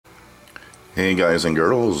Hey guys and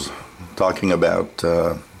girls, talking about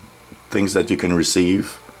things that you can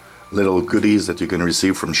receive, little goodies that you can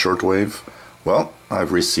receive from Shortwave. Well,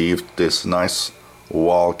 I've received this nice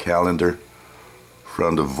wall calendar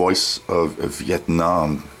from the Voice of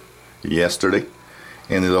Vietnam yesterday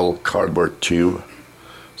in a little cardboard tube.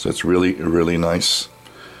 So it's really nice.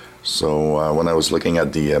 So when I was looking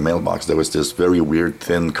at the mailbox, there was this very weird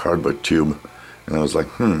thin cardboard tube, and I was like,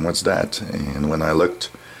 what's that? And when I looked,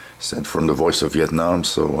 it said from the Voice of Vietnam,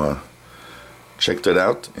 so checked it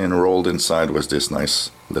out, and rolled inside was this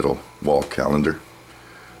nice little wall calendar.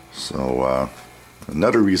 So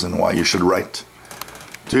another reason why you should write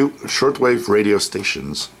to shortwave radio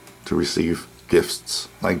stations to receive gifts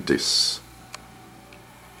like this.